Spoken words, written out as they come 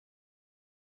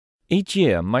Each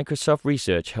year, Microsoft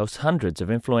Research hosts hundreds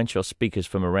of influential speakers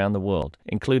from around the world,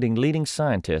 including leading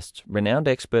scientists, renowned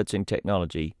experts in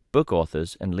technology, book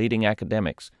authors, and leading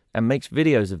academics, and makes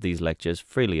videos of these lectures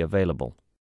freely available.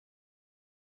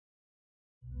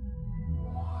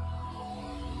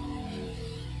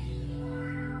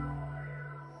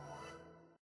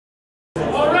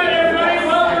 All right, everybody,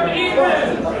 welcome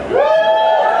Ethan!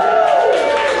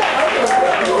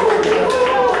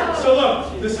 So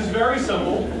look, this is very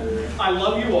simple. I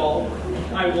love you all.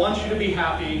 I want you to be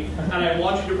happy, and I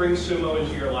want you to bring sumo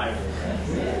into your life.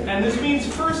 And this means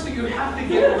first that you have to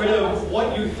get rid of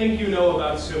what you think you know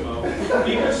about sumo,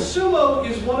 because sumo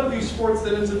is one of these sports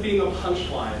that ends up being a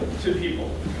punchline to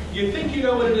people. You think you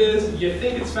know what it is, you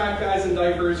think it's fat guys in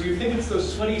diapers, you think it's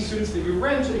those sweaty suits that you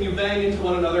rent and you bang into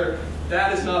one another.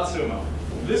 That is not sumo.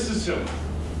 This is sumo.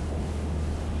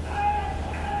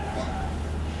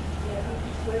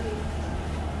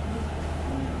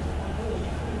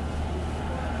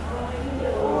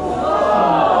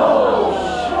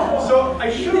 So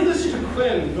I showed this to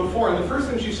Quinn before, and the first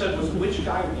thing she said was, which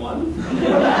guy won? The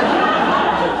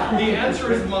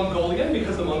answer is the Mongolian,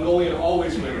 because the Mongolian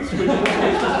always wins, which in this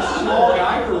case was a small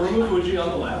guy, Hiromu Fuji on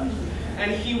the left.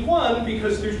 And he won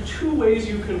because there's two ways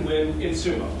you can win in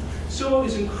sumo. Sumo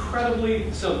is incredibly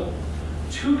simple.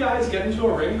 Two guys get into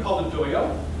a ring called a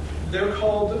doyo. They're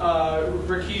called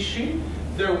rikishi.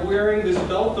 They're wearing this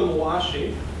belt, the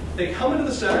mawashi. They come into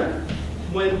the center.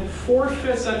 When 4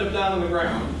 fists end up down on the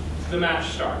ground, the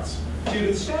match starts. So you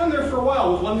can stand there for a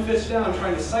while with 1 fist down,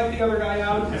 trying to psych the other guy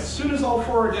out. As soon as all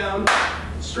 4 are down,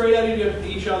 straight at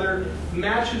each other.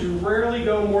 Matches rarely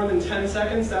go more than 10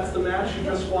 seconds. That's the match you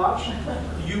just watched.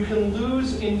 You can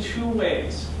lose in 2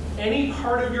 ways. Any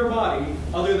part of your body,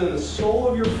 other than the sole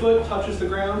of your foot, touches the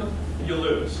ground, you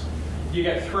lose. You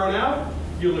get thrown out,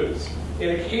 you lose.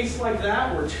 In a case like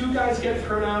that, where 2 guys get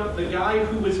thrown out, the guy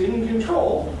who was in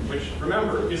control, which,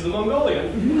 remember, is the Mongolian,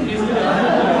 is the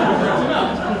guy who throws him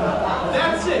out.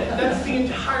 That's it. That's the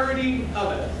entirety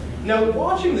of it. Now,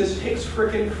 watching this takes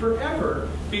frickin' forever,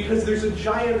 because there's a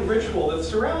giant ritual that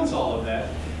surrounds all of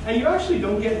that, and you actually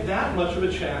don't get that much of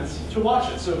a chance to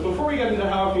watch it. So before we get into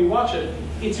how often you watch it,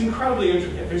 it's incredibly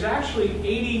intricate. There's actually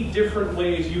 80 different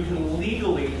ways you can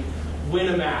legally win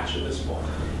a match at this point.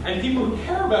 And people who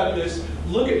care about this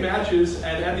look at matches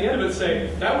and at the end of it say,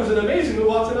 that was an amazing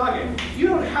Watanabe. You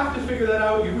don't have to figure that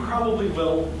out, you probably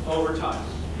will over time.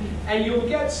 And you'll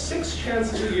get 6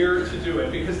 chances a year to do it,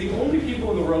 because the only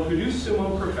people in the world who do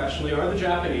sumo professionally are the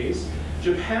Japanese.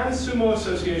 Japan's Sumo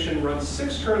Association runs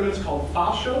 6 tournaments called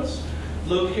bashos,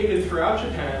 located throughout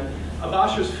Japan. A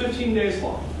basho is 15 days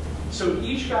long. So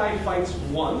each guy fights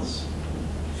once,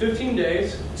 15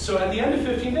 days. So at the end of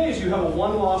 15 days, you have a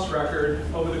 1-loss record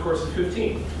over the course of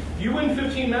 15. If you win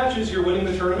 15 matches, you're winning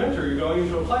the tournament, or you're going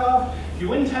into a playoff. If you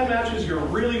win 10 matches, you're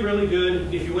really, really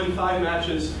good. If you win 5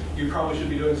 matches, you probably should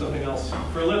be doing something else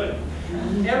for a living.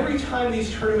 Every time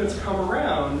these tournaments come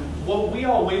around, what we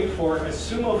all wait for as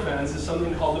sumo fans is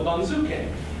something called the banzuke.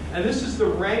 And this is the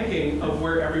ranking of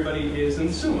where everybody is in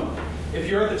sumo. If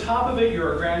you're at the top of it,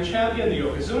 you're a grand champion, the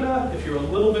yokozuna. If you're a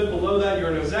little bit below that, you're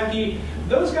an ozeki.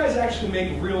 Those guys actually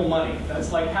make real money.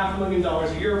 That's like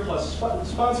 $500,000 a year plus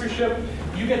sponsorship.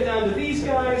 You get down to these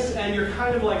guys, and you're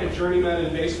kind of like a journeyman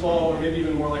in baseball, or maybe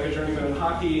even more like a journeyman in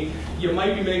hockey. You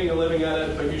might be making a living at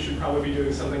it, but you should probably be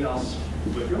doing something else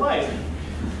with your life.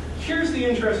 Here's the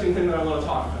interesting thing that I want to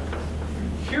talk about.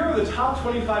 Here are the top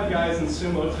 25 guys in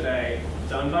sumo today,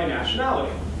 done by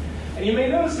nationality. And you may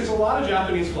notice there's a lot of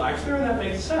Japanese flags there, and that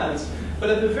makes sense. But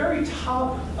at the very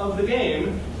top of the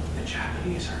game, the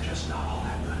Japanese are just not all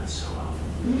that good at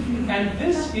sumo. And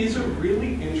this is a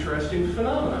really interesting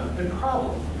phenomenon and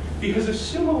problem. Because if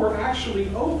sumo were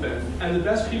actually open, and the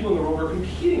best people in the world were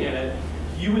competing in it,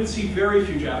 you would see very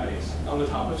few Japanese on the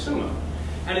top of sumo.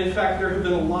 And in fact, there have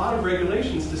been a lot of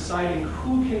regulations deciding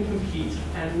who can compete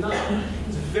and not.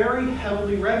 It's very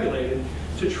heavily regulated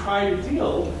to try to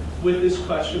deal with this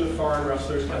question of foreign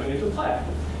wrestlers coming into play.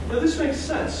 Now this makes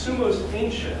sense. Sumo's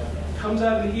ancient. It comes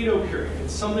out of the Edo period.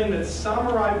 It's something that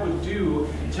samurai would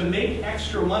do to make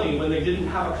extra money when they didn't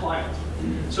have a client.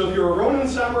 So if you're a Ronin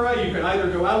samurai, you can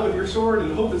either go out with your sword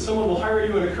and hope that someone will hire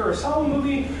you in a Kurosawa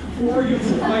movie, or you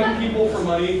can fight people for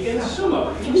money in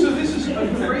sumo. So this is a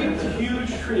great,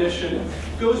 huge tradition.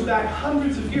 Goes back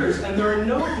hundreds of years, and there are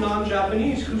no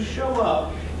non-Japanese who show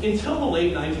up until the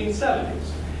late 1970s.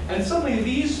 And suddenly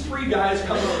these 3 guys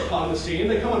come up upon the scene.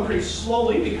 They come on pretty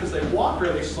slowly because they walk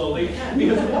really slowly.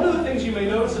 Because one of the things you may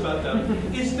notice about them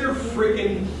is they're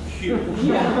freaking huge.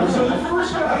 So the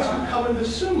first guys who come into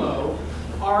sumo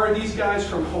are these guys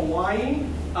from Hawaii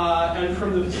and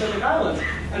from the Pacific Islands.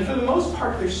 And for the most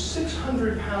part, they're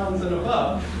 600 pounds and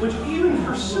above, which even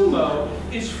for sumo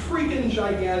is freaking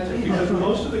gigantic because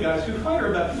most of the guys who fight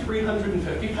are about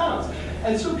 350 pounds.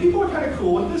 And so people are kind of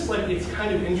cool with this, like it's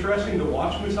kind of interesting to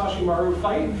watch Musashi Maru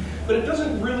fight, but it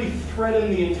doesn't really threaten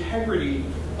the integrity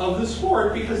of the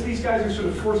sport because these guys are sort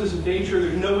of forces of nature.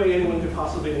 There's no way anyone could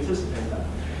possibly anticipate that.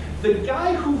 The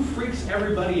guy who freaks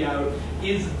everybody out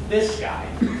is this guy.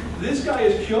 This guy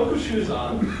is Kyoku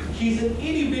Shuzan. He's an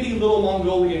itty-bitty little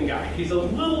Mongolian guy. He's a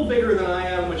little bigger than I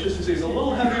am, which is to say he's a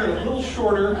little heavier and a little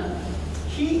shorter.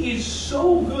 He is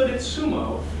so good at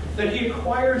sumo that he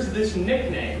acquires this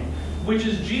nickname, which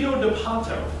is Jito de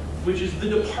Pato, which is the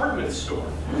department store.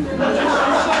 Which is to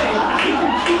say, he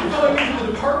can keep going into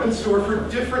the department store for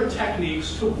different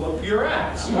techniques to whoop your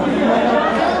ass.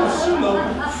 And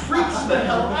sumo freaks the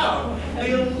hell out.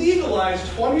 They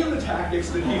legalized 20 of the tactics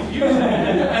that he's using,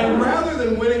 and rather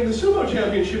than winning the sumo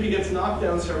championship, he gets knocked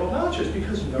down several notches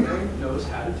because no one knows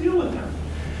how to deal with him.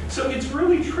 So it's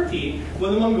really tricky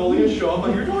when the Mongolians show up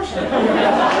on your doorstep. People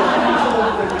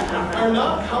are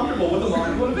not comfortable with the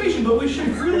Mongol invasion, but we should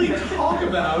really talk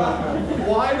about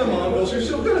why the Mongols are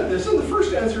so good at this. And the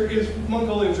first answer is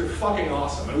Mongolians are fucking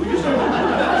awesome. And we just don't know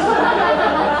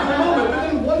that for a moment. But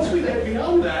then once we get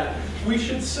beyond that, we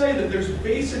should say that there's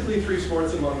basically 3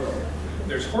 sports in Mongolia.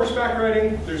 There's horseback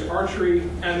riding, there's archery,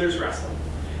 and there's wrestling.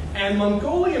 And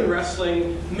Mongolian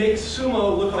wrestling makes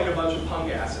sumo look like a bunch of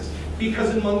punk asses.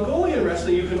 Because in Mongolian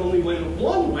wrestling, you can only win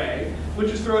one way, which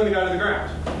is throwing the guy to the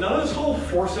ground. None of this whole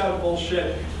force-out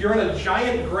bullshit. You're in a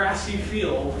giant grassy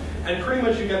field, and pretty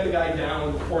much you get the guy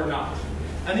down or not.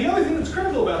 And the other thing that's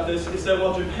critical about this is that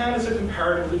while Japan is a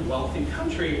comparatively wealthy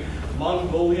country,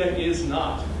 Mongolia is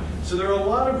not. So there are a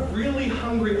lot of really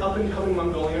hungry up-and-coming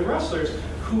Mongolian wrestlers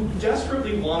who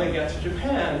desperately want to get to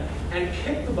Japan and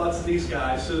kick the butts of these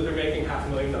guys so that they're making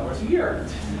 $500,000 a year.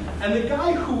 And the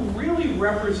guy who really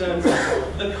represents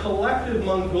the collective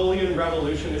Mongolian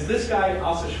revolution is this guy,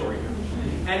 Asa Shoryu.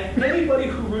 And anybody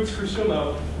who roots for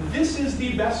sumo, this is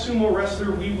the best sumo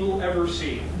wrestler we will ever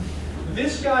see.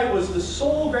 This guy was the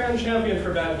sole grand champion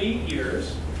for about 8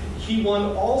 years. He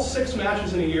won all 6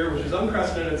 matches in a year, which is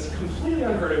unprecedented, it's completely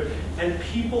unheard of, and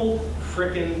people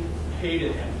frickin'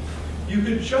 hated him. You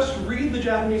could just read the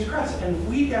Japanese press, and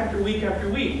week after week after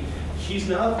week, he's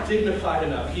not dignified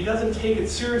enough. He doesn't take it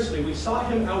seriously. We saw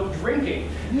him out drinking.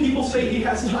 People say he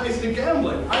has ties to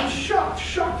gambling. I'm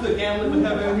shocked that gambling would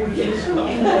have anything to do with sumo.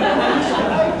 This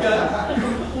guy got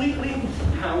completely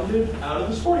pounded out of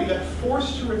the sport. He got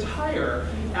forced to retire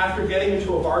after getting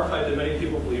into a bar fight that many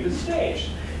people believe is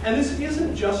staged. And this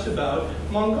isn't just about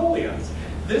Mongolians.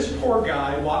 This poor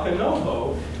guy,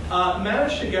 Wakanoho,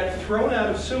 managed to get thrown out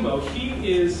of sumo.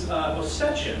 He is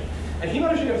Ossetian. And he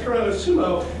managed to get thrown out of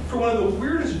sumo for one of the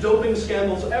weirdest doping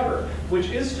scandals ever, which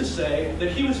is to say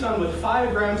that he was found with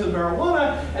 5 grams of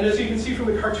marijuana, and as you can see from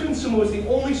the cartoon, sumo is the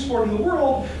only sport in the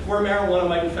world where marijuana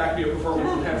might in fact be a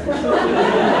performance-enhancing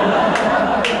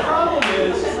substance. The problem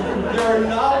is, there are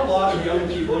not a lot of young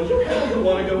people in Japan who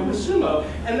want to go into sumo,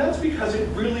 and that's because it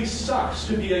really sucks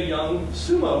to be a young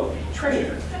sumo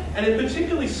trainer. And it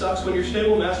particularly sucks when your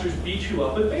stable masters beat you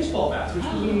up with baseball bats, which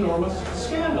was an enormous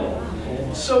scandal.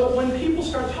 So when people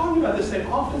start talking about this, they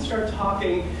often start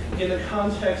talking in the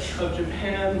context of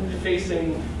Japan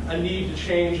facing a need to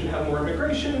change and have more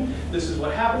immigration. This is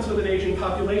what happens with an aging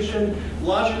population.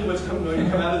 Logically, what's going to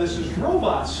come out of this is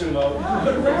robot sumo.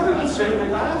 But rather than sort of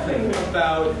laughing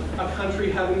about a country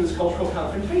having this cultural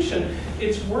confrontation,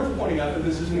 it's worth pointing out that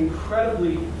this is an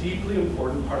incredibly, deeply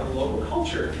important part of the local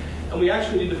culture. And we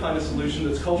actually need to find a solution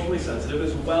that's culturally sensitive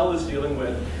as well as dealing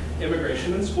with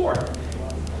immigration and sport.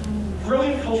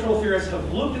 Brilliant cultural theorists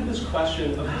have looked at this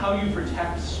question of how you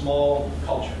protect small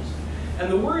cultures. And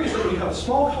the worry is that when you have a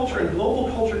small culture and global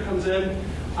culture comes in,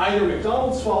 either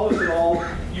McDonald's swallows it all,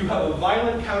 you have a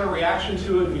violent counter-reaction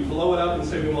to it, and you blow it up and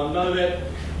say we want none of it.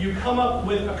 You come up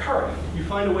with a curry. You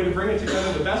find a way to bring it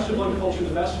together, the best of one culture,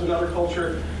 the best of another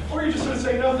culture, or you just sort of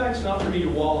say, no thanks, not for me, you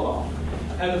wall it off.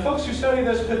 And the folks who study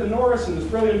this, Pitt and Norris, in this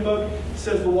brilliant book,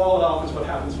 says the wall it off is what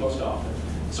happens most often.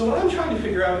 So what I'm trying to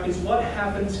figure out is what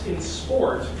happens in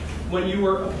sport when you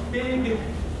are a big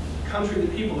country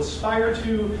that people aspire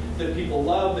to, that people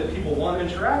love, that people want to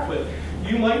interact with.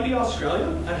 You might be Australia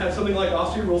and have something like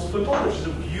Aussie Rules Football, which is a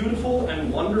beautiful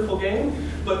and wonderful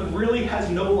game, but really has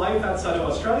no life outside of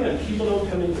Australia and people don't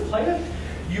come in to play it.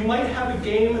 You might have a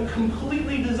game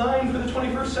completely designed for the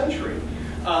 21st century,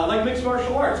 like mixed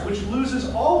martial arts, which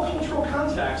loses all cultural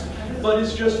context but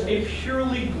is just a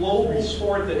purely global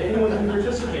sport that anyone can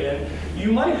participate in.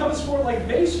 You might have a sport like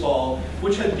baseball,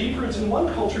 which has deep roots in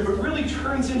one culture, but really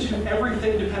turns into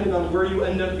everything depending on where you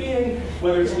end up being,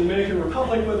 whether it's the Dominican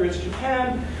Republic, whether it's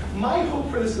Japan. My hope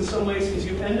for this in some ways is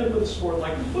you end up with a sport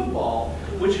like football,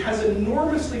 which has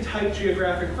enormously tight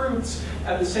geographic roots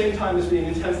at the same time as being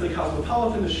intensely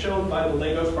cosmopolitan, as shown by the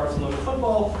Lagos Barcelona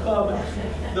Football Club.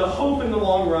 The hope in the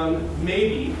long run,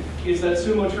 maybe, is that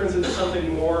sumo turns into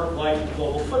something more like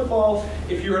global football.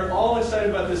 If you're at all excited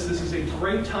about this, this is a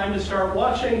great time to start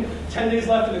watching. 10 days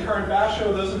left in the current bash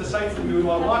show. Those are the sites that we would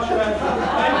want to watch it at.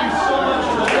 Thank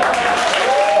you so much.